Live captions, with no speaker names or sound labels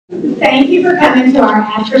Thank you for coming to our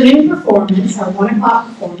afternoon performance, our 1 o'clock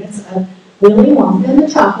performance of Willy Wonka and the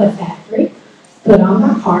Chocolate Factory, put on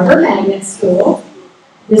by Carver Magnet School.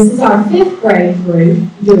 This is our 5th grade group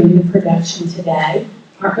doing the production today.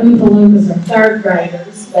 Our Oompa Loompas are 3rd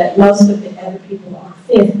graders, but most of the other people are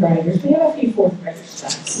 5th graders. We have a few 4th graders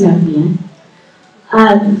snuck in.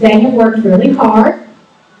 They have worked really hard,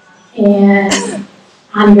 and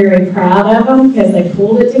I'm very proud of them because they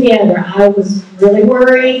pulled it together. I was really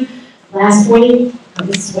worried last week. I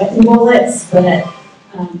was sweating bullets, but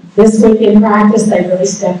this week in practice, they really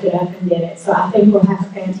stepped it up and did it. So I think we'll have a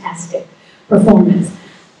fantastic performance.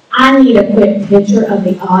 I need a quick picture of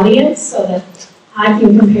the audience so that I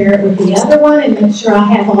can compare it with the other one and make sure I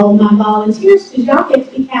have all of my volunteers, because y'all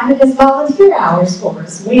get to be counted as volunteer hours for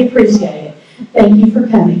us. We appreciate it. Thank you for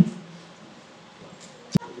coming.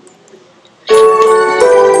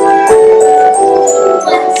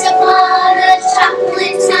 Once upon a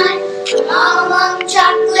chocolate time, a long, long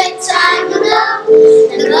chocolate time ago,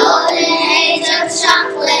 the golden age of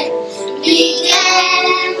chocolate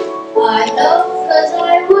began. I know, 'cause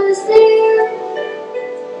I was there.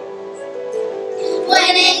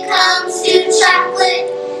 When it comes to chocolate,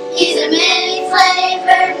 he's a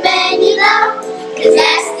many-flavored man, you know, 'cause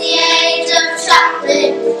that's the age of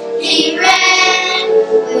chocolate he ran,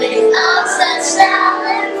 with all such style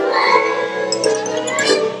and play.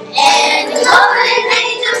 And the golden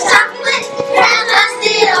age of chocolate has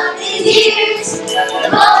lasted all these years, the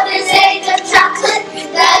golden age of chocolate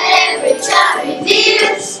that every child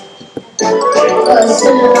reveres. 'Cause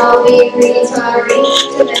soon I'll be retiring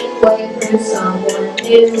to make way for someone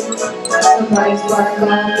new. The bright spark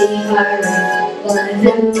I'll be hiring, but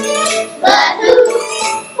who? But who?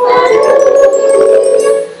 But who?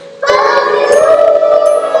 But who?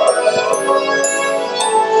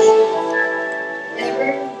 Whatever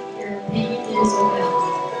your opinion is about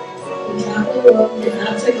the chocolate world did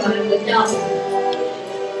not survive without it.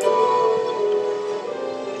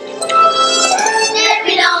 There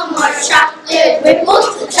be no more chocolate ripples,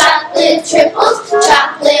 chocolate triples,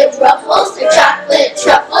 chocolate ruffles, or chocolate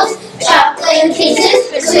truffles, chocolate pieces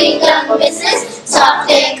for sweet young misses, soft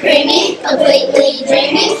and creamy, completely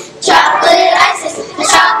dreamy, chocolate ices, the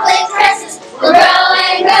chocolate cresses will grow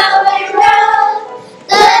and grow and grow.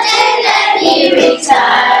 The day that he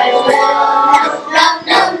retires will no,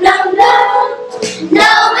 no, no, no, no,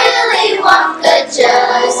 Willy Wonka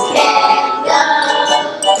just can't go.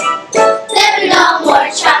 There be no more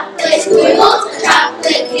chocolate squiggles,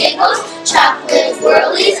 chocolate giggles, chocolate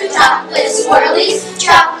whirlies, chocolate swirlies,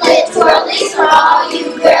 chocolate twirlies for all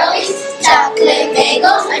you girlies, chocolate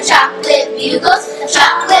bagels, chocolate bugles,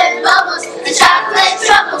 chocolate bubbles, the chocolate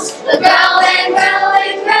troubles will grow and grow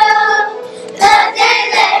and grow. The day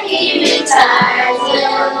that he retires will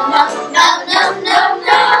no, no, no, no,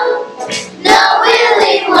 no, no,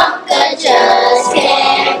 Willy Wonka just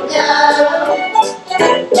can't go.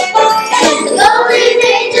 The golden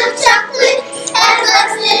age of chocolate has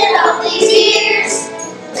lasted all these years.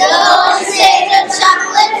 The golden age of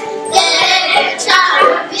chocolate that every child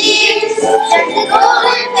reveres. The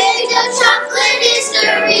golden age of chocolate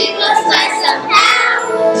history must last somehow.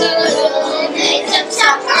 The golden age of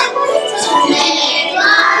chocolate to make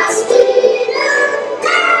life sweeter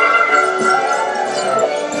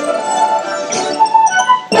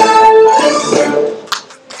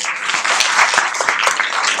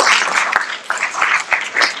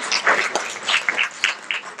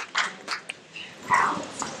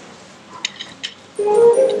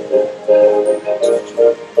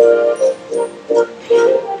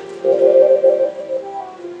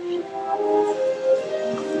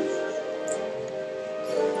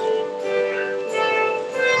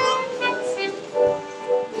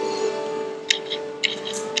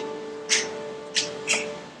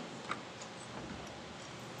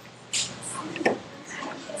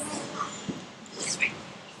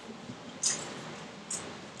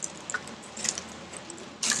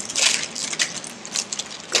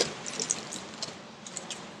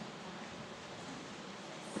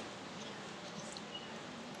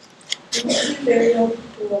very old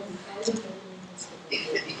people on the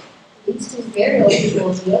These two very old people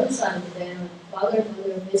on the other side of the dam are father and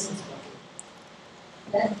mother of Mrs.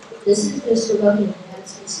 Bucket. This is Mr. Bucket and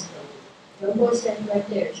that's Mrs. Bucket. Young boy standing right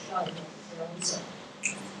there is Charlie Bucket, their own son.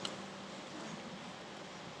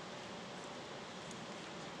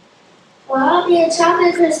 While I'll be a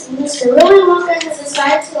chocolate person, Mr. Willy Wonka has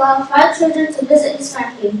decided to allow 5 children to visit his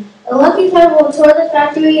factory. The lucky 5 will tour the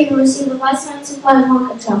factory and receive a lifetime supply of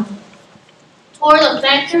Wonka chocolate. Tour the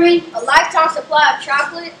factory? A lifetime supply of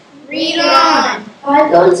chocolate? Read on!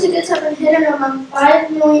 5 golden tickets have been hidden among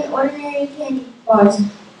 5 million ordinary candy bars.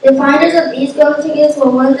 The finders of these golden tickets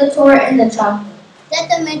will win the tour and the chocolate. Let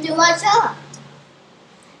them into my shop.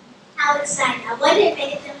 How exciting. I wonder if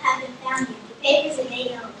any of them have been found yet. The papers are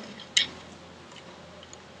made over.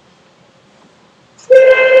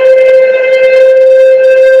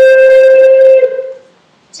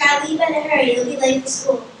 Charlie, you better hurry. You'll be late for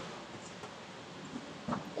school.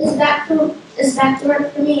 It's back to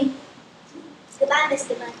work for me. Goodbye,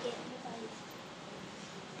 Mr. Bucket.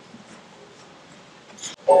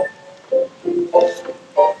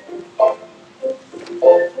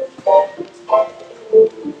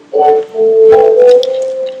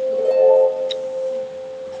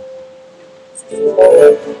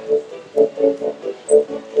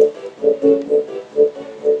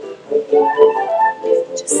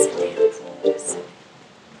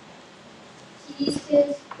 These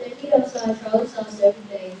kids, they meet outside Charlie's house every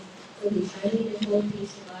day with these shiny nickel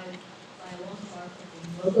pieces by one car from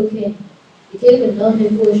the local kid. The kid would love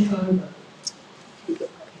him for his Carver.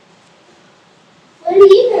 What are you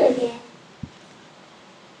doing again?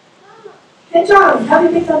 Hey Charlie, how do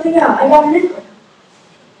you pick something up? I got a nickel.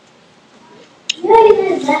 You already got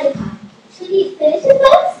a lollipop. Should you finish it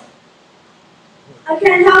first? I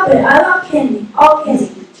can't help it. I love candy. All candy.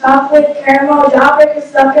 Chocolate, caramel, jawbreaker,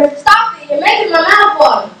 sucker. Stop it! You're making my mouth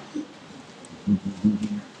water.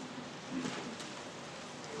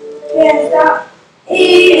 Can't stop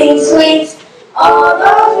eating sweets. All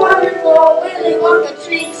those wonderful Willy Wonka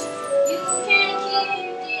treats. You can't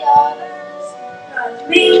keep the others. 'Cause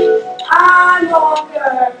me, I'm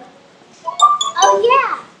Wonka. Oh,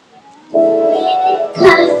 yeah. When it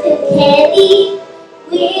comes to candy,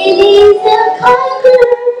 Willy's the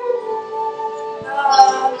conqueror. The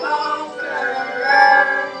conqueror.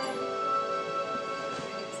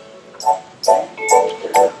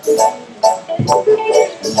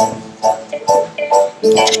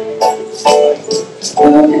 Who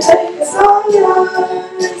can take us on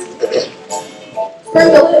yours?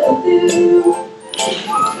 Sprinkle it with dew.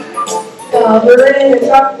 Cover it in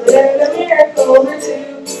chocolate and a miracle or two.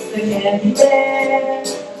 The candy man.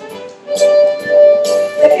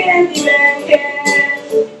 The candy man can.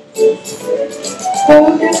 Who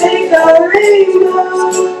can take a rainbow?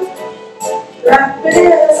 Wrap it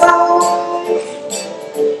in a song.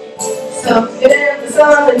 Soak it in the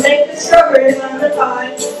sun and make the strawberry lemon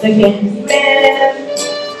pie. The candy man.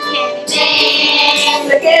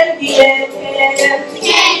 The candy man can.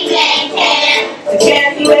 The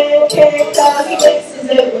candy man can, 'cause he mixes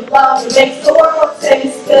it with love and makes the world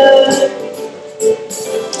taste good.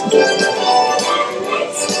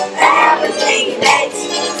 Everything makes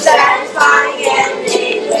satisfying and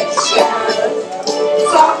delicious.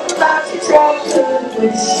 Talk about your childhood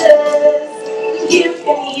wishes. You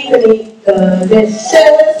can even eat the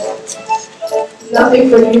dishes. Nothing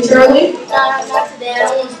for you, Charlie? Not today. I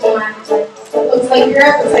don't want to spoil my appetite. Looks like your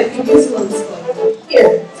appetite could use one spoon.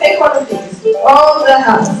 Here, take one of these. All the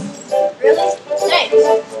house. Really? Thanks.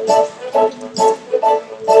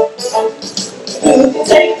 You can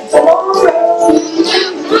take tomorrow.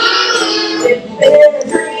 Dip it in a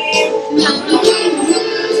dream.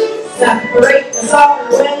 Separate the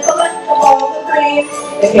sorrow and collect up all the cream.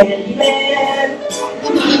 The candy man.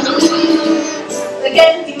 The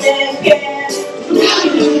candy man can.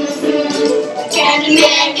 The candy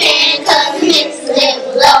man can, 'cause he mixes it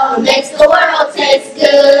with love and makes the world taste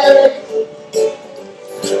good.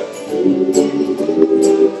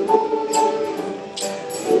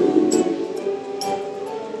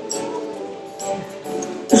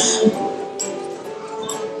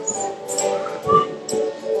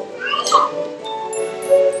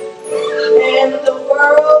 And the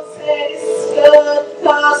world tastes good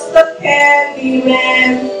 'cause the candy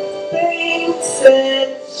man thinks it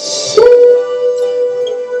should.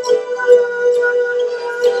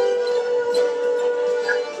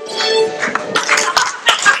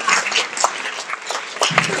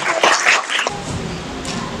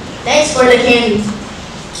 Thanks for the candy.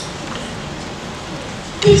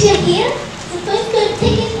 Did you hear? The first good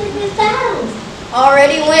ticket has been found.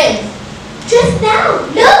 Already win. Just now,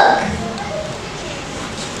 look!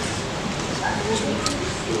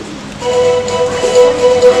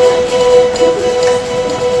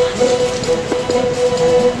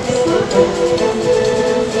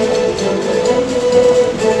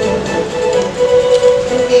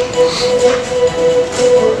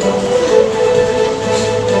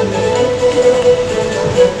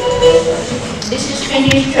 This is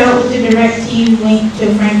Phineas Trout with the direct TV link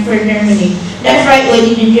to Frankfurt, Germany. That's right,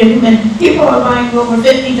 ladies and gentlemen. People are buying over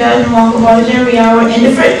 50,000 Wonka bars every hour, and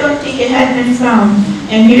the first golden ticket has been found.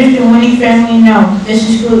 And here's the winning family now.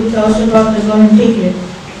 Mrs. Cook, tell us about the golden ticket.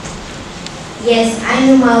 Yes, I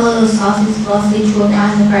knew my little sausage falsely choked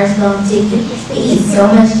on the first long ticket. He eats so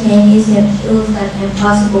much candy, it was like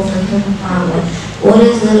impossible for him to find one. What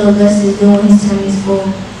is little Gus is doing his tummy's full?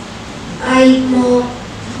 I eat more.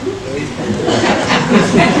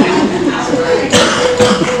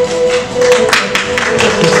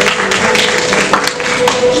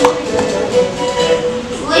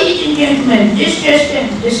 Ladies and gentlemen, this just in.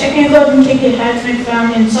 The second golden ticket has been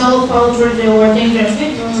found in Solid Falls, Brazil, where things are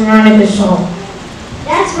fit from Veronica's soul.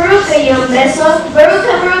 That's Veruca, young vessel.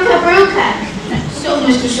 Veruca, Veruca, Veruca. So,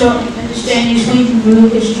 Mr. Sultan, understand your sleeping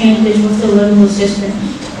Veruca's changes with a little assistance.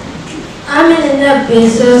 I'm in a nut bin,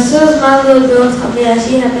 so as soon as my little girl told me that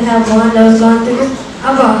she had to have one that was going through, I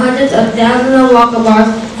bought hundreds of thousands of Wonka bars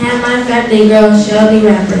and my factory girls Shelby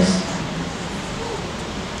wrappers.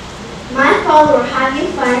 My father will have you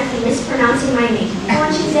fired for mispronouncing my name.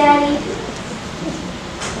 Won't you, Daddy?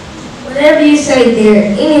 Whatever you say, dear.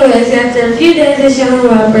 Anyways, after a few days of selling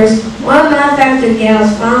wrappers, one of my factory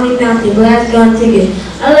gals finally found the glass gun ticket.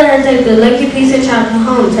 I let her take the lucky piece of chocolate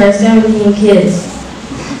home to her 17 kids.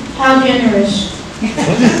 How generous.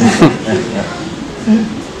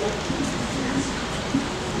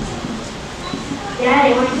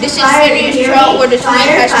 Daddy, won't you This is fire serious me? trouble where the twin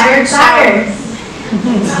has turned sour.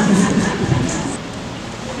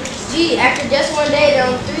 Gee, after just one day, there are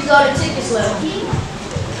only 3 golden tickets left. The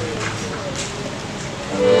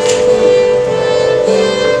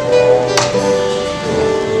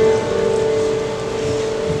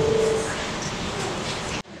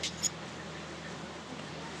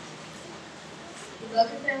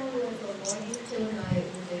Bucket family went from morning till night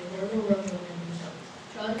with a horrible run on themselves.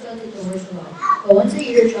 Charlie felt it the worst of all. But once a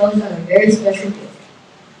year, Charlie got a very special gift.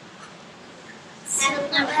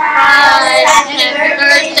 Happy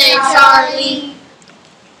birthday, Charlie.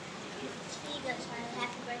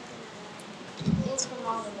 It's from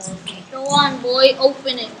all of us. Go on, boy,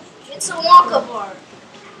 open it. It's a Wonka bar.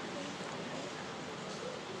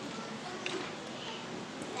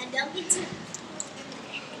 And don't be too.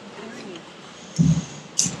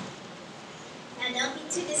 Now don't be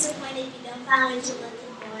too disappointed if you don't find what you're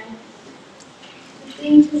looking for. The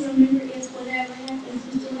thing to remember is whatever happens,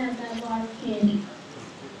 you still have that bar of candy.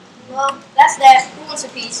 Well, that's that. Who wants a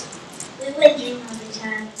piece? We would dream of a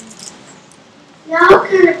child. Now what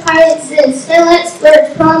kind of party is this? Hey, let's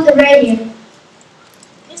put on the radio.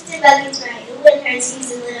 Mr. Buggy's right. It wouldn't hurt to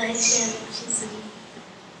use a little extra electricity.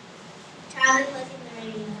 Charlie, look in the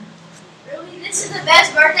radio. Really? This is the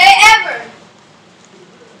best birthday ever.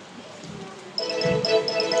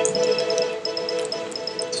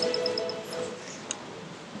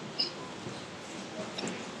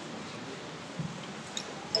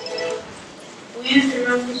 We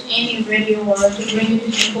interrupt this Annie radio wire to bring you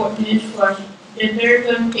this important news flash. The third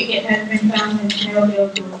golden ticket has been found in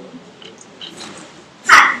Snellville, Georgia.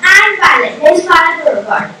 Hi, I'm Violet. There's Violet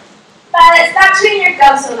Beauregard. Violet, stop chewing your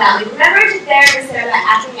gum so loudly. Remember to therapist instead of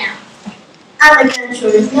acting out. I'm a gun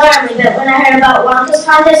truth normally, but when I heard about Wonka's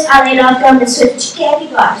contest, I laid off gum and switched to candy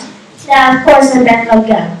bars. Now, of course, I'm back on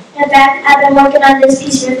gum. In fact, I've been working on this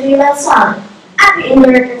piece for 3 months solid. I've written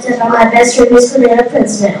lyrics by my best friend, Miss Cornelia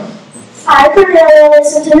Prince now. Hi, Cornelia,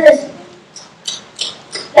 listen to this.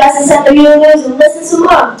 That's the sound of you lose and listen some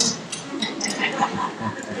more.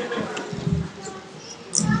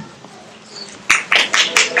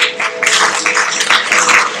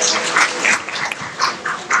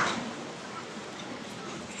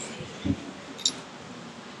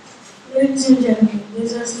 Ladies and gentlemen,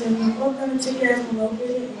 this has been what kind of ticket has been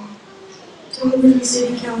located to Liberty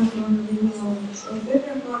City Council on the Living Homes. A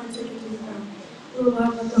victim brought a ticket to the ground. We will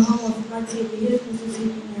arrive at the home of my TV. Here's Mrs.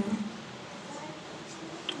 Hickey now.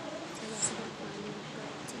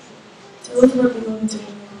 Tell us what the golden ticket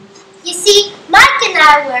is. You see, Mike and I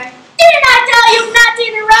were. Didn't I tell you not to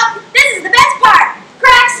interrupt? This is the best part.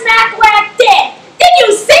 Crack, smack, whack, dead. Did you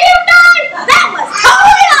see him die? That was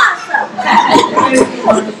totally awesome.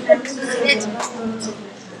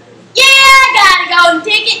 Yeah, I got a golden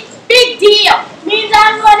ticket. Big deal. Means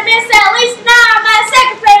I'm going to miss at least an hour of my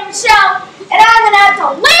second favorite show, and I'm going to have to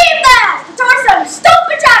leave the house to tour some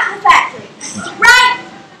stupid chocolate factory. Right?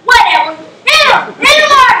 Whatever. In order.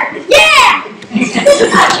 Yeah.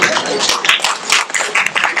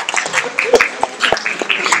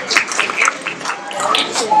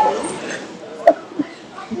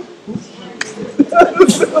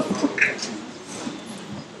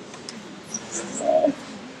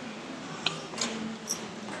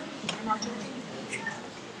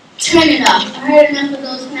 Turn it off. I heard enough of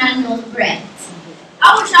those animals' breaths.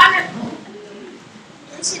 I wish I never.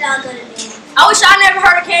 We should all go to bed. I wish I never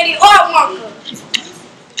heard of candy or Wonka.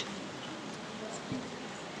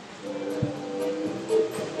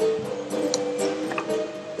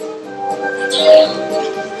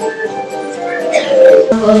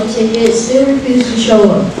 golden ticket still refuse to show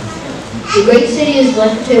up. The great city is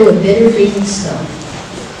blanketed with bitter freezing snow.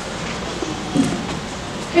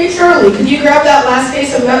 Hey Charlie, could you grab that last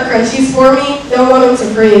case of nut crunchies for me? Don't want them to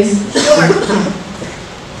freeze. Sure.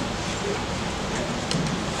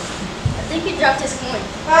 I think he dropped his coin.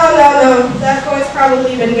 Oh, no. That coin's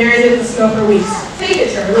probably been buried in the snow for weeks. Take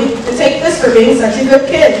it, Charlie. And take this for being such a good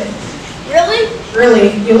kid. Really?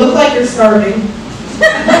 Really, you look like you're starving. Do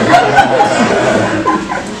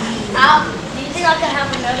you think I could have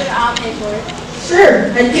another? I'll pay for it.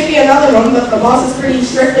 Sure, I'd give you another one, but the boss is pretty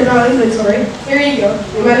strict about inventory. Here you go.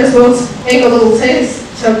 You might as well take a little taste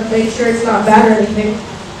to make sure it's not bad or anything.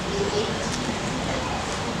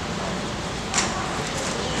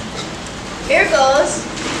 Here goes.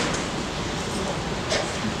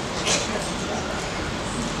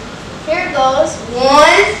 Here goes.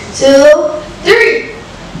 1, 2, 3.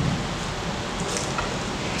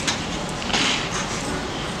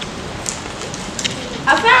 I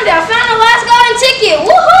found it. I found the last golden ticket.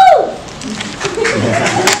 Woohoo!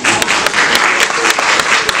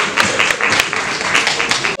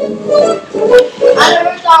 I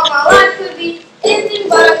never thought my life could be anything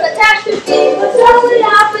but a catastrophe, but slowly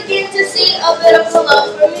I begin to see a bit of a love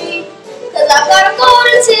for me. Cause I've got a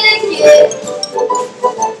golden ticket.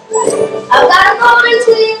 I've got a golden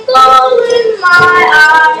twinkle in my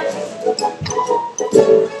eye.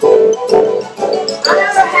 I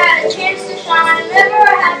never had a chance to shine, never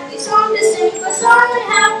had a song to sing, but suddenly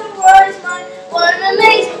half the world is mine. What an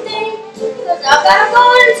amazing thing, cause I've got a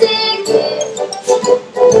golden ticket.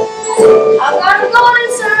 I've got a golden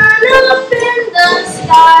sun up in the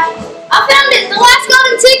sky. I found it, the last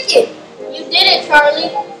golden ticket. You did it, Charlie.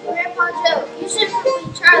 Grandpa Joe, you shouldn't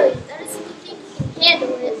believe Charlie. That is if you think you can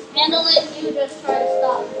handle it. Handle it, you just try to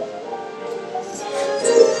stop it.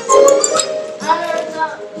 I never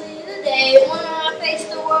thought it would be the day when I face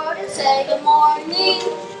the world and say good morning.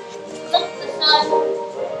 Look the sun.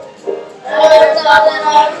 I never thought that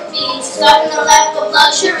I would be stuck in a life of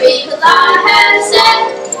luxury, cause I had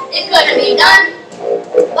said it couldn't be done,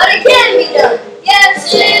 but it can be done.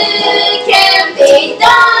 Yes, it can be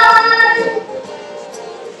done.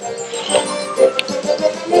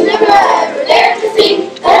 Never ever dared to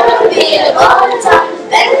think that I would be in a golden time,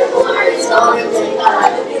 begging for his golden thing, I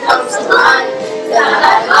had to become sublime. Cause I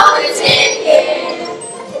got a golden ticket.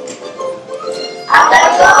 I've got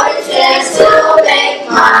a golden chance to make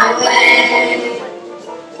my way.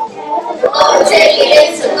 The golden ticket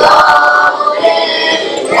is a golden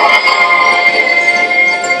ray.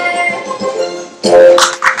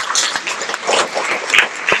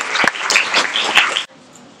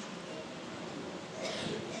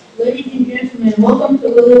 Ladies and gentlemen, welcome to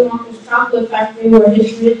Willy Wonka's chocolate factory where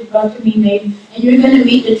history is about to be made, and you're going to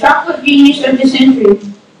meet the chocolate genius of the century.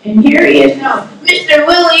 And here he is now, Mr.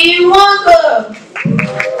 Willy Wonka!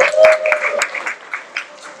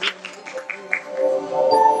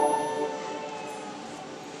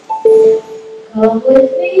 Come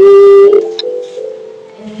with me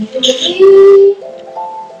into me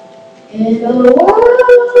in a world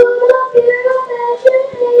of your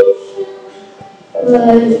imagination.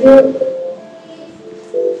 Pleasure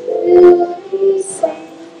will be sink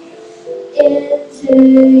into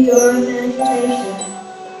your imagination.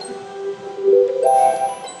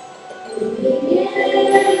 We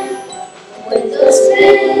begin with the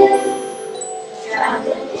spin,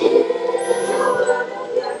 traveling in the world of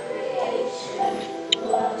your creation.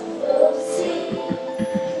 What we'll see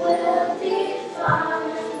will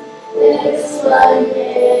define explanation.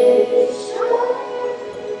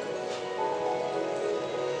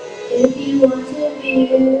 If you want to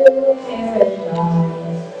view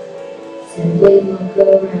paradise, simply look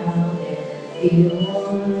around and feel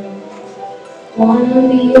one. Wanna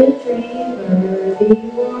be a dreamer, be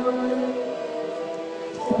one.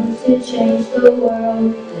 Want to change the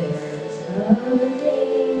world, there's nothing to it.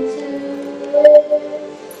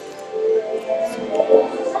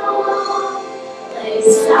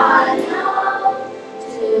 Place I know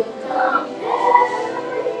to compare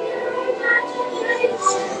your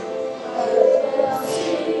imagination. We'll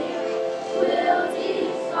see, we'll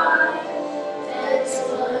define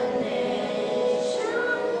explanation.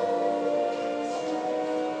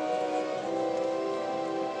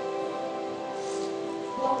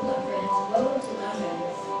 Welcome, friends. Welcome to my room.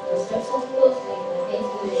 The steps of closely.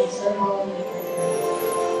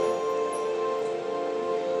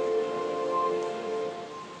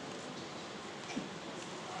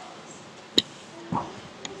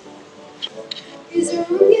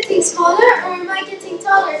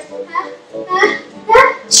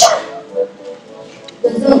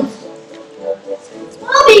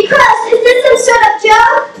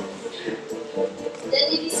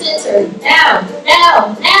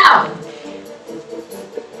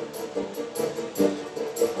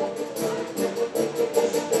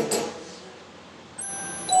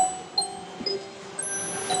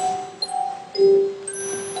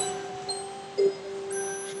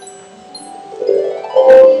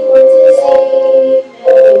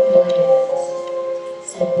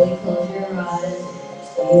 Simply close your eyes and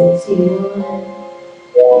you will see one.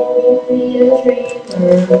 Be a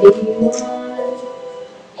dreamer, be one.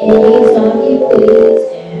 Anytime you please,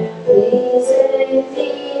 and please say me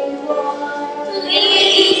one.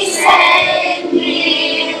 Please send me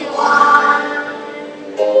one.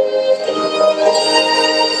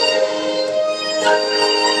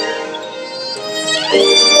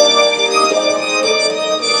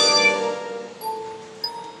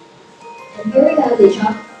 And here we have the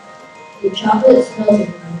chocolate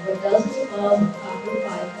smelting room, where dozens of miles of copper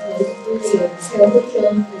pipe placed through the air carefully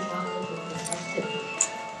fills the chocolate with precise tips,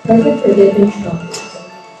 perfect for dipping chocolates.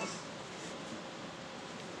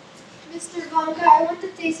 Mr. Wonka, I want to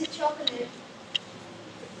taste the chocolate.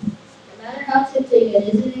 No matter how tempting and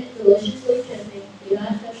isn't it deliciously tempting, do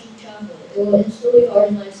not touch the chocolate. It will instantly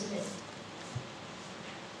harden like cement.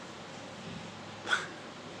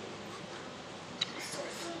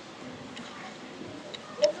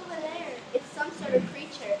 Look over there. It's some sort of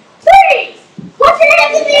creature. Freeze! Put your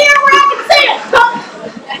hands in the air where I can see it!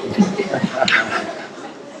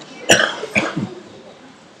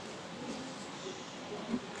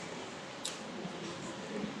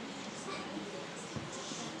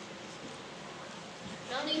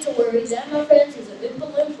 No need to worry, that, my friends, is a Oompa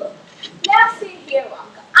Loompa. Now see here,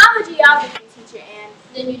 Wonka. I'm a geography teacher, and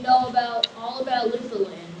Then you know all about Loompa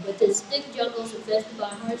Land, with its thick jungles infested by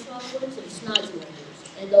hornswogglers and snozzlers,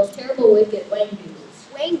 and those terrible wicked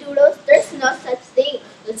wangdoodles. Wayne Doodles, there's no such thing.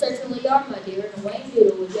 There certainly are, my dear, and a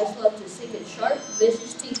wangdoodle would just love to sink its sharp,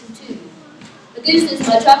 vicious teeth into you. Augustus,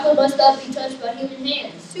 my chocolate must not be touched by human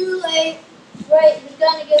hands. Too late. Right, he's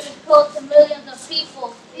gonna give it cold to millions of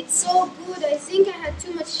people. It's so good. I think I had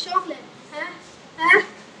too much chocolate. Huh?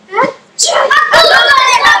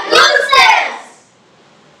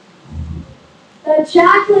 The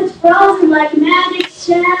chocolate's frozen like magic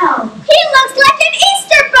shell. He looks like an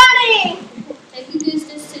Easter bunny! Take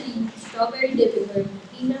Augustus to the strawberry dipping room,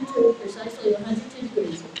 heat him to precisely 102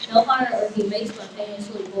 degrees. No higher or he may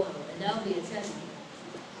spontaneously boil, and that will be a tragedy.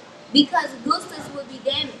 Because Augustus would be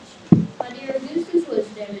damaged. My dear, Augustus was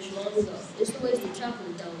damaged long ago. It's the waste of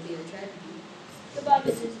chocolate that will be a tragedy. Goodbye,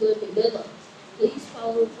 Mrs. Goodby. Good luck. Please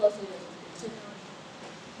follow closely.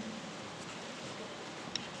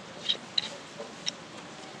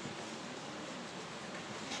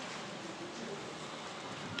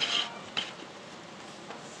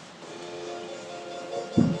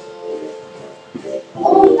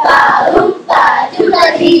 Oompa, oompa,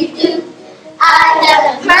 doodle-dee-doo. I have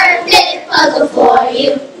a perfect puzzle for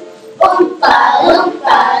you. Oompa,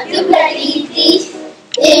 oompa, doodle-dee-dee.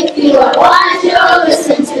 If you are wise, you'll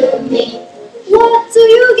listen to me. What do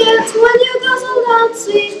you get when you guzzle down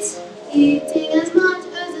sweets? Eating as much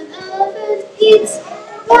as an elephant eats.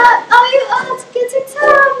 Why are you out getting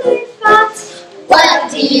terribly fat? What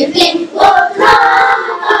do you think will come of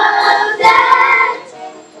that?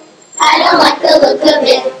 I don't like the look of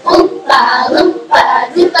it. Oompa, loompa,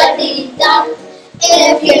 doompa-dee-da.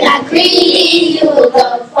 If you're not greedy, you will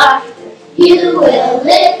go far. You will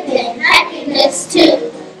live in happiness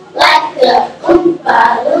too, like the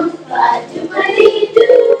Oompa, loompa,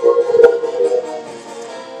 doompa-dee-doo.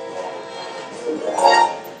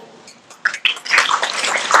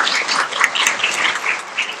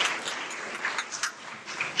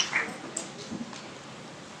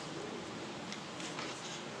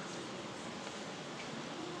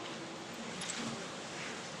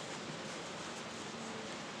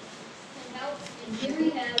 And here we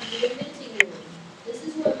have the inventing room. This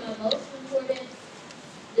is where my most important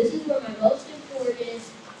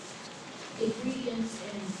ingredients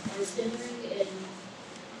are simmering and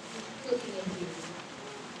cooking in here.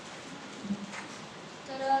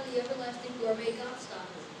 Ta-da, the everlasting gourmet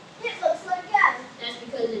gobstopper. It looks like gum. That's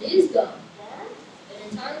because it is gum. An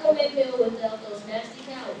entire gourmet meal without those nasty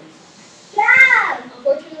calories. Gum!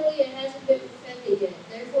 Unfortunately, it hasn't been perfected yet.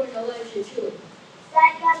 Therefore, nobody should chew it.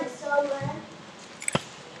 That gum is so good.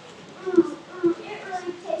 It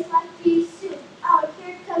really tastes like beef soup. Oh,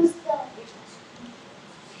 here comes the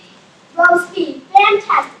roast beef.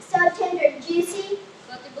 Fantastic. So tender and juicy.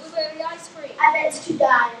 But the blueberry ice cream. I bet it's to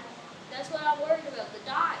die. That's what I'm worried about, the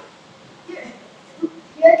dye.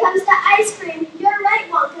 Here comes the ice cream. You're right,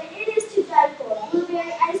 Wonka. It is to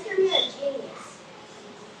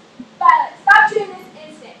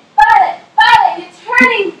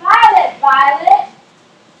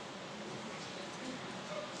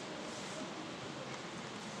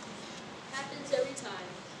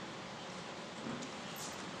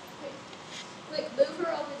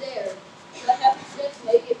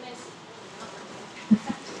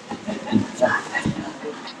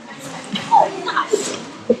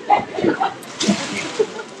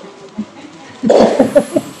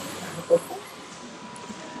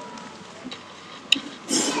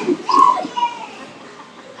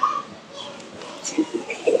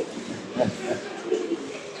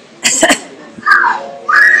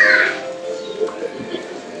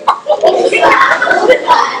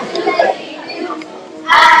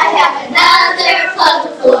I have another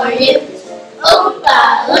puzzle for you. Oompa,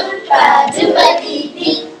 loompa,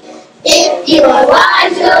 doobity-dee. If you are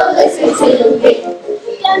wise, you'll listen to me.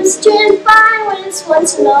 Chemistry fine when it's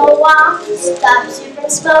once in a while. Stops you from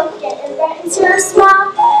smoking and brightens your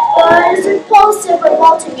smile. But it's repulsive,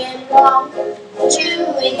 revolting and wrong.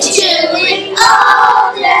 Chewing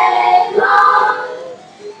all day long.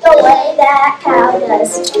 The way that cow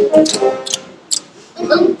does.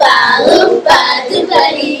 Oompa, loompa,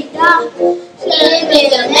 doobity-dee. Living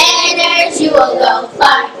the manners, you will go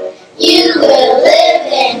far. You will live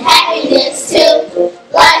in happiness too,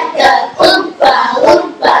 like the Oompa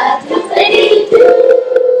Loompa doobity-doo.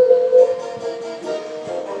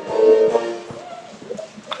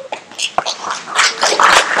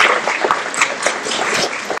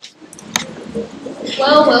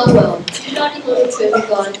 Well, 2 naughty little children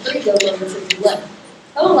gone, 3 go numbers of 11.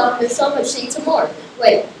 Come along, there's so much seats some more.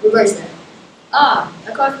 Wait, reverse that. Ah,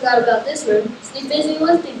 I quite forgot about this room. It's the busy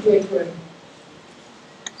lifting drink room.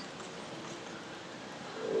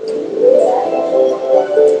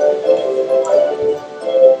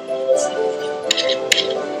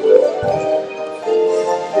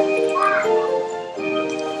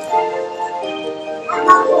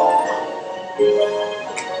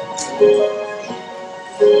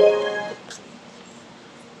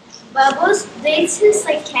 Bubbles, they taste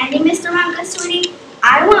like candy, Mr. Wonka, sweetie.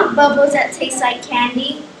 I want bubbles that taste like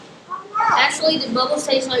candy. Actually, the bubbles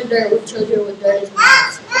taste like dirt with children with dirt as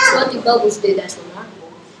mouths. That's what the bubbles do, that's remarkable.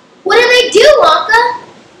 What do they do, Wonka?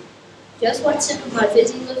 Just one sip of my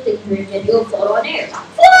fizzy lifting drink and you'll float on air.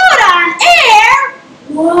 Float on air?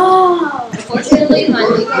 Whoa! Unfortunately, my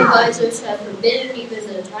legal advisors have forbidden even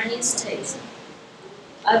the tiniest taste.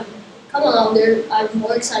 Come along, I have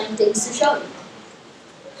more exciting things to show you.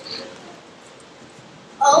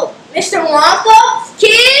 Oh, Mr. Wonka?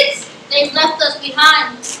 Kids? They've left us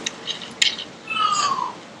behind.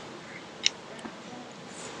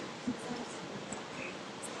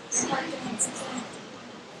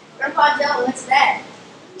 Grandpa Joe, what's that?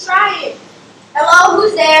 Try it. Hello,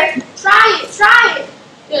 who's there? Try it.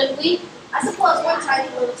 Could we? I suppose one tiny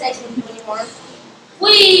little taste won't do anymore.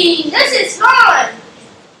 Whee! This is fun!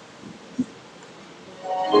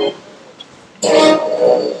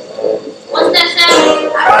 What's that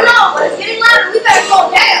sound? I don't know, but it's getting louder. We better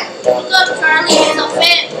go down. Look up, Charlie. It's a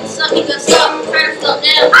fan sucking us up. Trying to float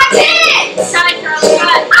down. I can't! Try, Charlie,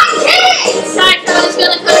 try. I can't! Try, Charlie's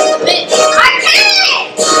gonna cut us a bit. I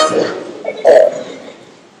can't!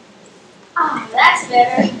 Oh, that's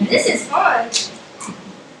better. This is fun.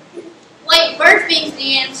 Wait, burping's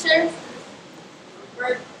the answer.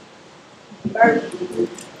 Burp.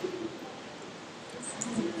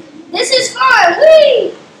 This is fun.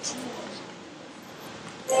 Whee!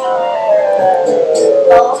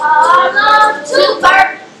 Oh, how I love to burp.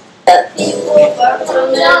 People burp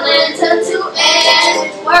from Atlanta to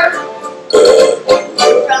Antwerp.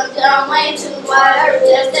 From John Wayne to White Earth,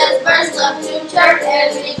 just as birds love to chirp.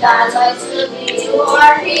 Every guy likes to be you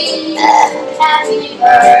or he. Happy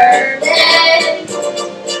birthday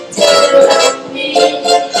to me.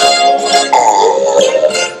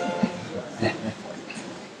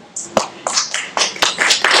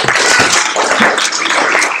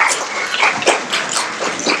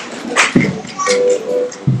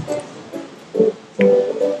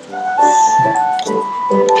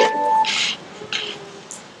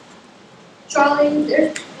 Charlie, we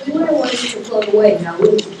wouldn't want you to float away now,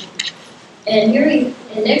 would we? And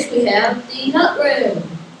next we have the nut room.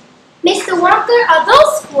 Mr. Wonka, are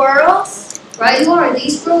those squirrels? Right you are.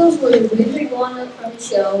 These squirrels will remove one nut from the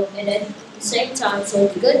shell and at the same time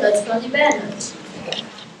sort the good nuts from the bad nuts.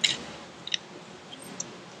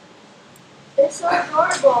 They're so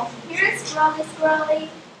adorable. Here is Squirrely.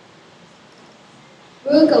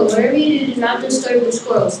 Ruka, whatever you do not disturb the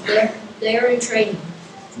squirrels. They are in training.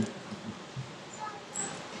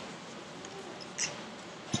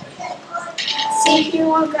 See here,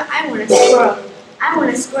 Wonka, I want a squirrel. I want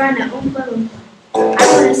a squirrel and an Oompa Loompa. I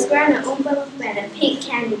want a squirrel and an Oompa Loompa and a pink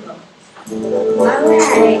candy bowl. While we're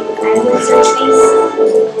at it, I want some feast.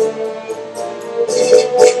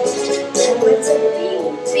 I want some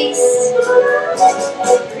feast.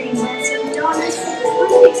 Cream and some donuts. One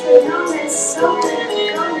makes my donuts so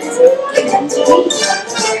good. Donuts, give them to me.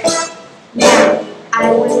 Now, I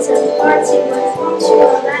want to party with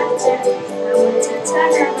punctual laughter. I want to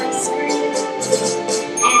turn on my screen.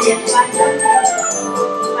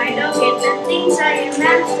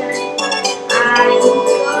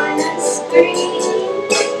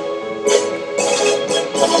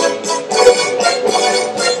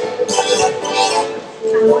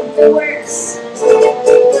 the works.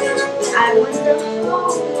 I won the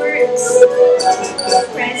homeworks.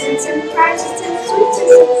 Presents and prizes and sweets and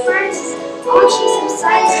surprises. All shapes and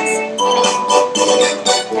sizes.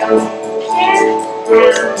 Don't care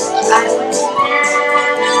how I want you now.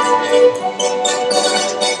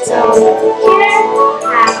 Don't care how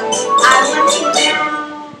I want you now.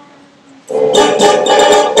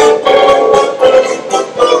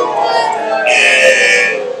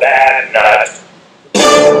 Bad nut.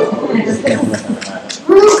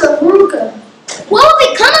 Wonka, Wonka. What will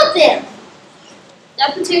become of them?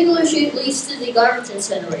 That particular chute leads to the garbage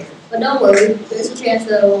incinerator. But don't worry, there's a chance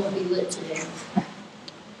that it won't be lit today.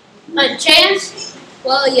 A chance?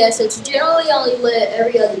 Well, yes, it's generally only lit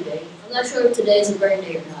every other day. I'm not sure if today is a burn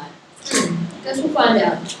day or not. Guess we'll find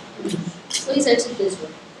out. Please exit this way.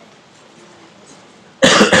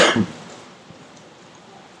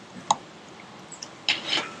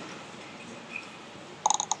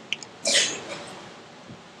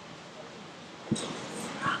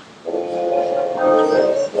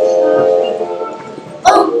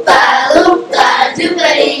 Oompa loompa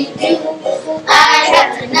doobity-doo. I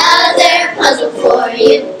have another puzzle for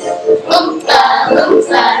you. Oompa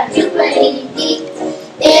loompa doobity-dee.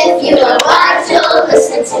 If you are wise, you'll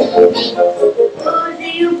listen to me. Who do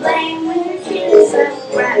you blame when your kid is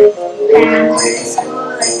upright? Backward in school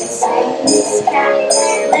like a Satan's cat.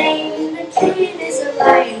 Lame, the kid is a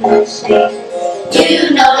lying machine.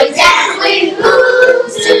 You know exactly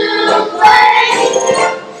who's to blame.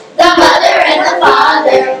 The mother and the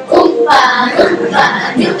father. Oompa loompa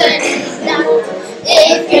doobity-doo.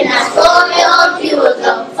 If you're not spoiled, you will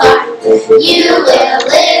go far. You will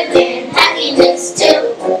live in happiness too.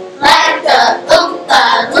 Like the Oompa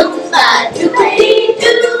loompa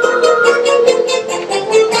doobity-doo.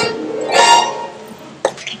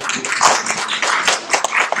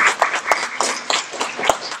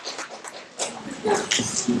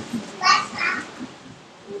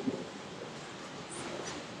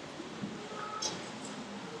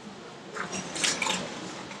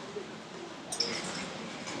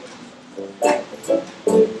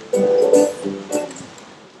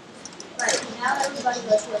 Right, now everybody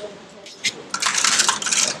let's let it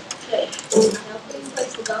Okay, now please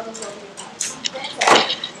place the goggles over your eyes.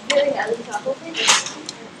 Very highly complicated.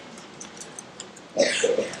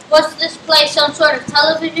 What's this place, some sort of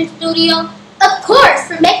television studio? Of course,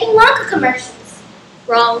 for making Wonka commercials.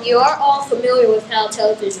 Wrong, you are all familiar with how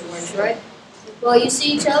television works, right? Well, you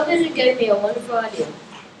see, television gave me a wonderful idea.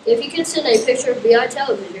 If you can send a picture of VI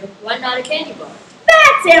television, why not a candy bar?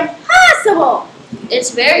 That's impossible!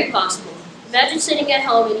 It's very possible. Imagine sitting at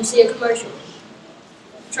home and you see a commercial.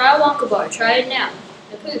 Try a Wonka bar, try it now.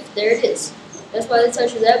 And poof, there it is. That's why they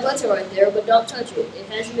touch that button right there, but don't touch it. It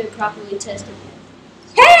hasn't been properly tested.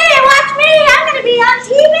 Hey, watch me! I'm gonna be on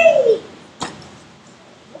TV!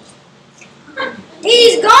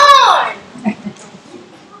 He's gone!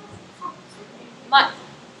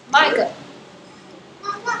 Micah.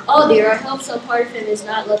 Oh dear, I hope some part of him is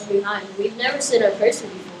not left behind. We've never seen a person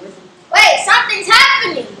before. Wait, something's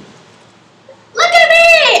happening! Look at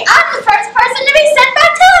me! I'm the first person to be sent by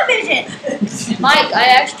television! Mike, I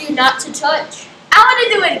asked you not to touch. I want to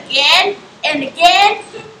do it again and again.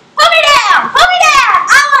 Put me down! Put me down!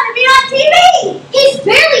 I want to be on TV! He's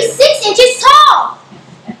barely 6 inches tall.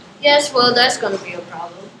 Yes, well, that's going to be a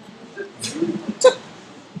problem.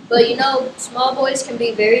 But you know, small boys can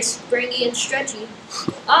be very springy and stretchy.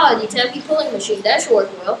 Ah, the heavy pulling machine, that should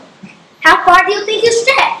work well. How far do you think you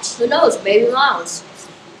stretch? Who knows, maybe miles.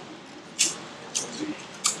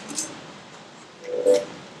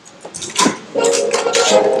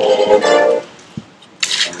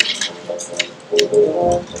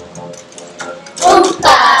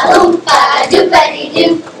 Oompa loompa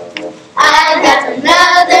doobity-doo. I got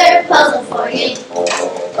another puzzle for you.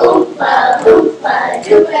 Oompa loompa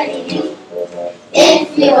doobity-doo.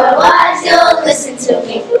 If you are wise, you'll listen to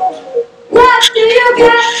me. What do you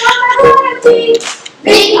get from my royalty?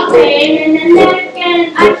 Read. A pain in the neck and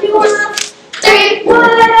an IQ of 3.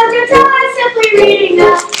 What else you try simply reading a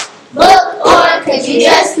Book, or could you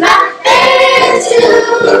just not bear to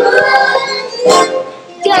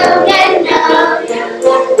go get no,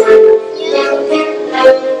 you'll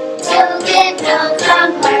get no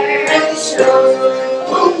commercial.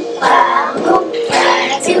 Oompa loompa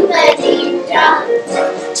doobity-doo.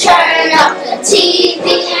 Turn off the TV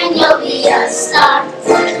and you'll be a star.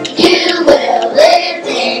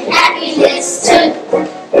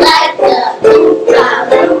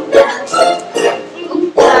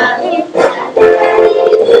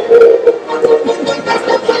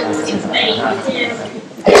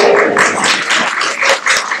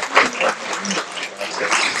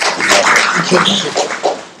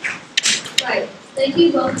 Right. Thank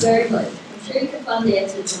you both very much. I'm sure you can find the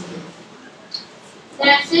answers in here.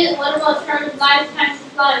 That's it. What about turning lifetime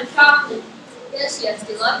supply of chocolate? Yes,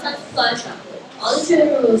 the lifetime supply of chocolate. All the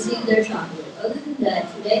children will receive their chocolate. Other than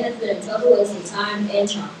that, today has been a total waste of time and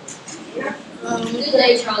chocolate. Good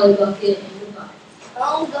day, Charlie Bucket, and goodbye.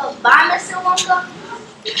 Goodbye, Mr. Wonka.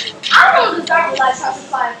 I don't deserve a lifetime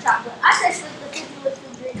supply of chocolate. I say slip the 50 with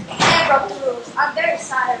the drink and broke the rules. I'm very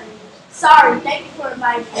sorry. Sorry. Thank you for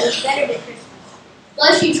inviting me. It was better than Christmas.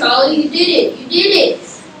 Bless you, Charlie. You did it. You did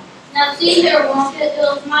it. Now see here, Wonka, it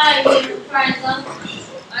was my idea to try and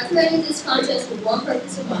I created this contest with one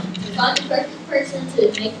purpose in mind, to find the perfect person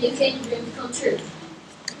to make new candy dreams come true.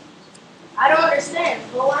 I don't understand,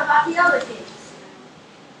 but what about the other kids?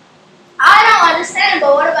 I don't understand,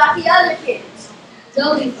 but what about the other kids?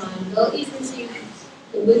 They'll be fine. They'll each receive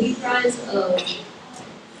the Willy prize of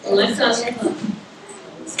a lifetime supply.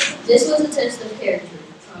 This was a test of character,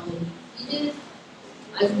 Charlie. You did it.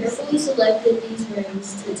 I carefully selected these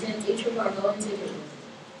rings to tempt each of our golden ticket winners.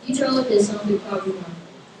 You, Charlie, did something probably wrong.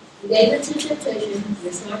 You gave in to temptation, you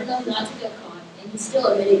were smart enough not to get caught, and you still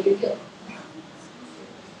admitted your guilt.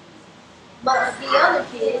 But the other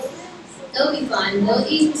kids, they'll be fine. They'll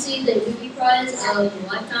each receive the movie prize of a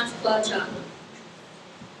lifetime supply of chocolate.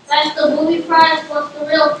 That's the movie prize. What's the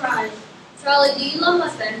real prize? Charlie, do you love my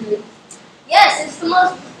family? yes, it's the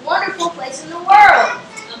most wonderful place in the world.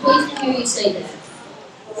 I'm pleased to hear you say that.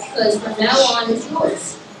 Because from now on, it's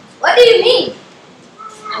yours. What do you mean?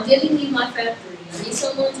 I'm giving you my factory. I need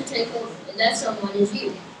someone to take over, and that someone is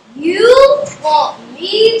you. You want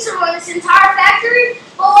me to run this entire factory?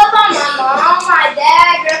 But what about my mom, my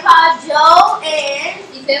dad, Grandpa Joe,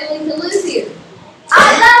 and Your family can live here.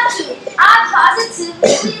 I'd love to. I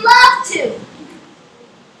positively love to.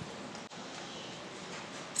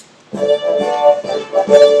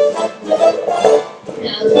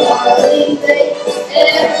 Now Charlie bakes,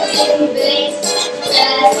 everything bakes.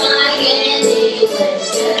 That's my candy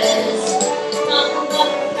delicious.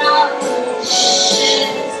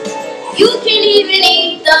 You can even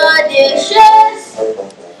eat the dishes.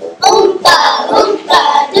 Oompa,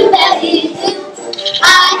 oompa, doobity-doo.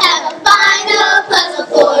 I have a final puzzle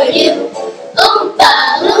for you. Oompa,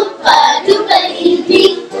 loompa,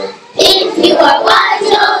 doobity-doo. If you are wise,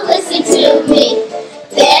 you'll listen to me.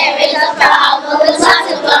 There is a problem with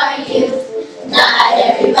lots of our youth. Not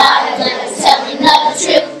everybody likes telling the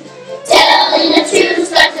truth. Telling the truth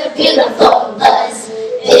starts a beautiful buzz.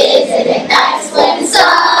 Isn't it nice when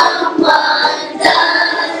someone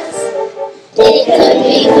does? It could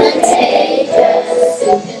be contagious.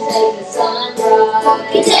 You can take a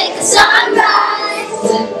sunrise. You take a sunrise,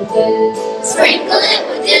 Sprinkle it sprinkle it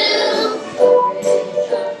with with dew.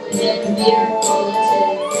 chocolate and a miracle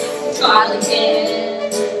too. Charlie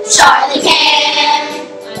can. Charlie can.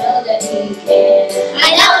 I know that he can.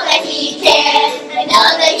 I know that he can. I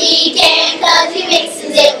know that he can. 'Cause he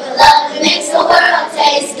mixes it with love and makes the world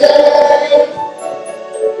taste good.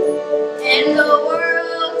 And the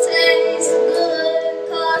world tastes good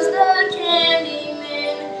 'cause the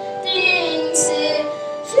Candyman thinks it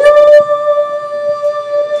should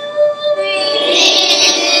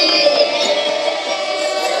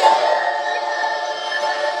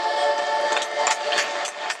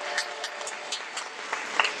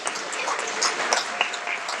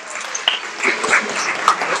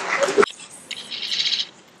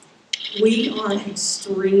We are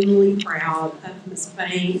extremely proud of Ms.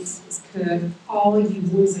 Banks, Ms. Cook, all of you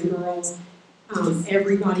boys and girls,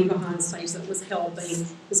 everybody behind stage that was helping.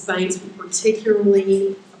 Ms. Banks, we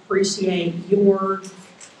particularly appreciate your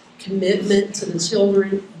commitment to the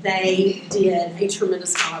children. They did a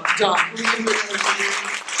tremendous job.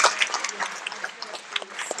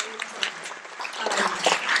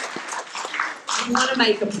 I want to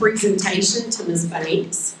make a presentation to Ms.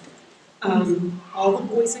 Banks. All the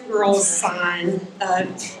boys and girls signed.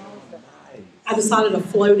 I decided a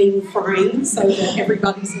floating frame so that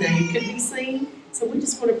everybody's name could be seen. So we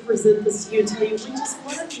just want to present this to you and tell you we just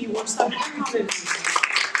love you. We're so proud of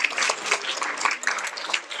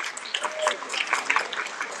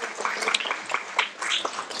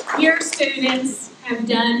you. Your students have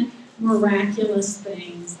done miraculous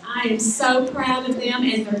things. I am so proud of them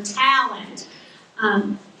and their talent.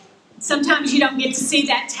 Sometimes you don't get to see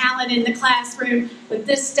that talent in the classroom, but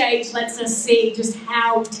this stage lets us see just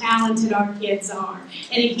how talented our kids are.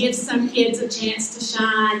 And it gives some kids a chance to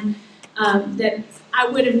shine that I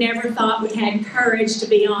would have never thought would have courage to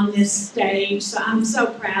be on this stage. So I'm so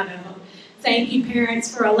proud of them. Thank you, parents,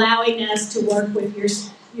 for allowing us to work with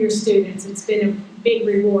your students. It's been a big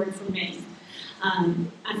reward for me.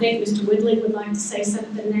 I think Mr. Woodley would like to say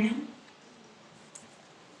something now.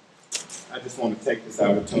 I just want to take this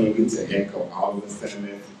opportunity to echo all of the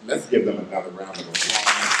sentiments. Let's give them another round of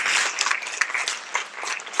applause.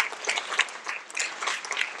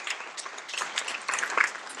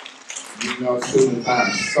 You know, students,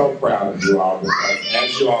 I'm so proud of you all because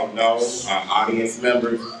as you all know, audience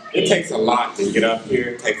members, it takes a lot to get up here.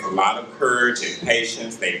 It takes a lot of courage and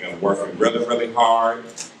patience. They've been working really, really hard.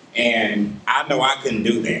 And I know I can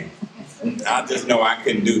do that. I just know I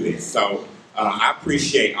can do this. So I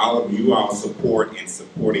appreciate all of you all's support in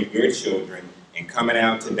supporting your children and coming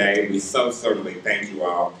out today. We so certainly thank you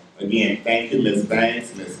all. Again, thank you, Ms.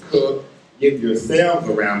 Banks, Ms. Cook. Give yourselves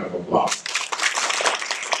a round of applause.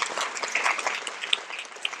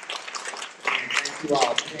 And thank you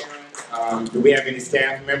all, parents. Do we have any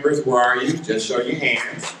staff members? Where are you? Just show your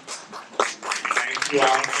hands. Thank you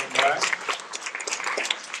all so much.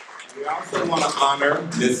 We also want to honor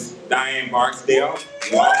Ms. Diane Barksdale.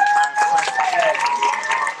 Thank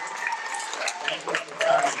you for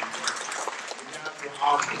coming.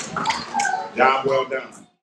 Job well done.